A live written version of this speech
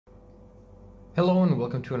Hello and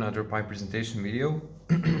welcome to another pipe presentation video.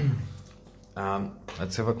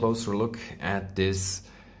 Let's have a closer look at this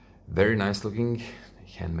very nice looking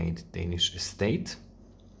handmade Danish estate.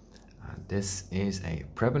 This is a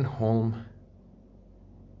Preben Holm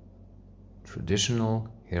traditional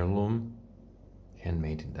heirloom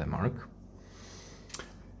handmade in Denmark.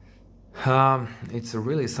 It's a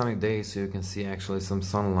really sunny day, so you can see actually some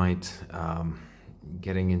sunlight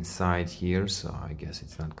getting inside here, so I guess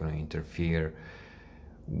it's not going to interfere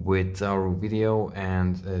with our video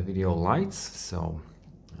and video lights, so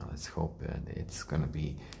let's hope that it's going to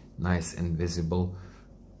be nice and visible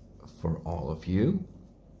for all of you.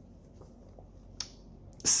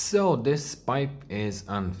 So this pipe is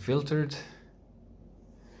unfiltered.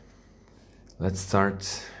 Let's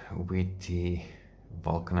start with the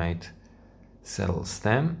vulcanite settle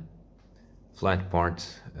stem, flat part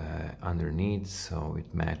underneath, so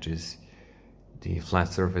it matches the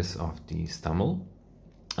flat surface of the stummel.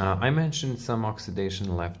 I mentioned some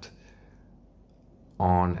oxidation left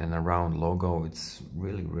on and around logo. It's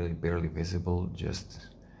really barely visible. Just,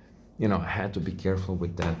 you know, I had to be careful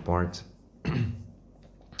with that part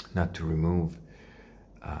not to remove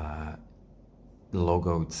the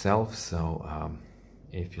logo itself. So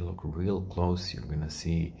if you look real close, you're gonna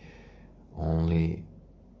see only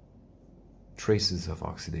traces of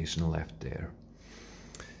oxidation left there.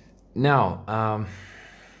 Now,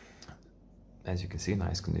 as you can see,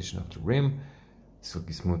 nice condition of the rim,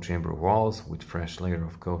 silky smooth chamber walls with fresh layer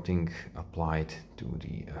of coating applied to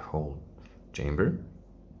the whole chamber.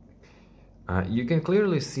 You can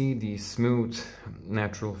clearly see the smooth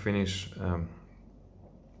natural finish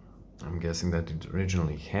I'm guessing that it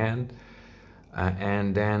originally had,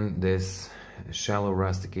 and then this shallow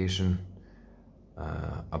rustication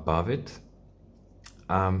above it.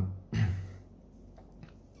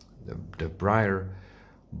 The briar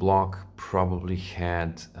block probably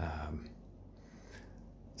had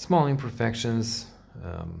small imperfections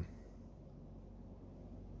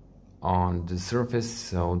on the surface,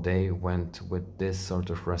 so they went with this sort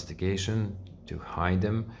of rustication to hide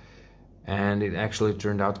them, and it actually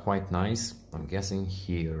turned out quite nice. I'm guessing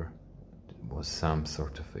here was some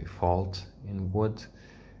sort of a fault in wood,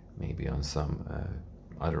 maybe on some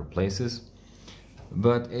other places,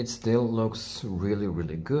 but it still looks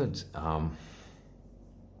really good,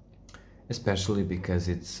 especially because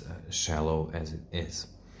it's shallow as it is.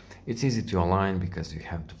 It's easy to align because you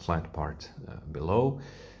have the flat part below.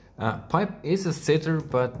 Pipe is a sitter,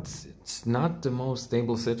 but it's not the most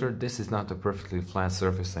stable sitter. This is not a perfectly flat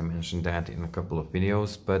surface. I mentioned that in a couple of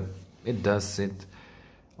videos, but it does sit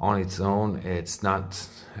on its own. It's not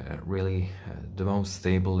really the most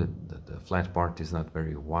stable. The flat part is not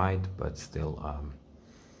very wide, but still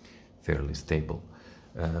fairly stable.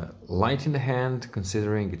 Light in the hand,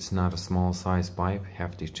 considering it's not a small size pipe,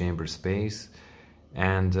 hefty chamber space,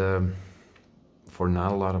 and for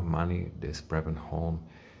not a lot of money, this Preben Holm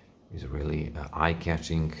is really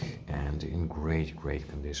eye-catching and in great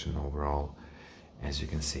condition overall, as you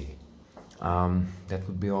can see. That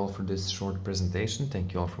would be all for this short presentation.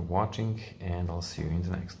 Thank you all for watching, and I'll see you in the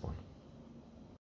next one.